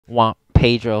want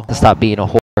Pedro to stop being a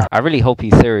whore. I really hope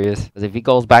he's serious. Because if he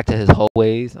goes back to his whole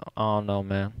ways, I don't know,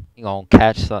 man. He gonna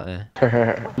catch something.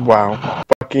 Wow.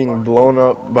 Fucking blown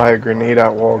up by a grenade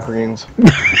at Walgreens.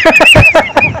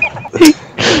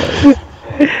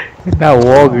 Not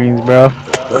Walgreens, bro.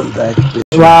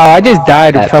 Wow, I just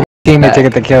died to tell my teammate to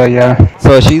get the kill, yeah.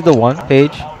 So is she the one,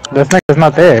 Paige? That's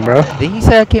not there, bro. Did he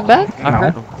say I came back? I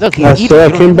heard him. Look, he's eating.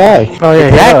 I came back. Oh yeah,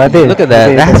 Exactly. I did. Look at that. I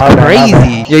did. That's My bad, my bad.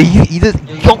 crazy. Yeah, you just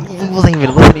he wasn't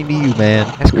even listening to you, man.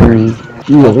 That's crazy.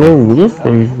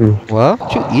 What?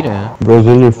 What you eating?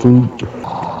 Brazilian food.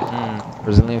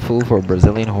 Brazilian food for a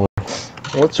Brazilian whore.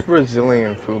 What's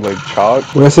Brazilian food, like chalk?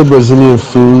 When I say Brazilian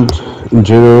food, in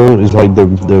general, is like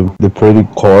the pretty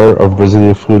core of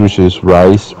Brazilian food, which is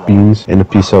rice, beans, and a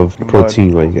piece of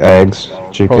protein, like eggs,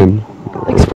 chicken.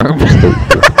 Like sperm.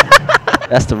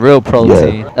 That's the real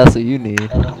protein. Yeah. That's what you need.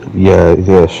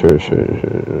 Yeah, sure.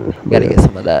 You gotta get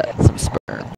some of that. Some sperm.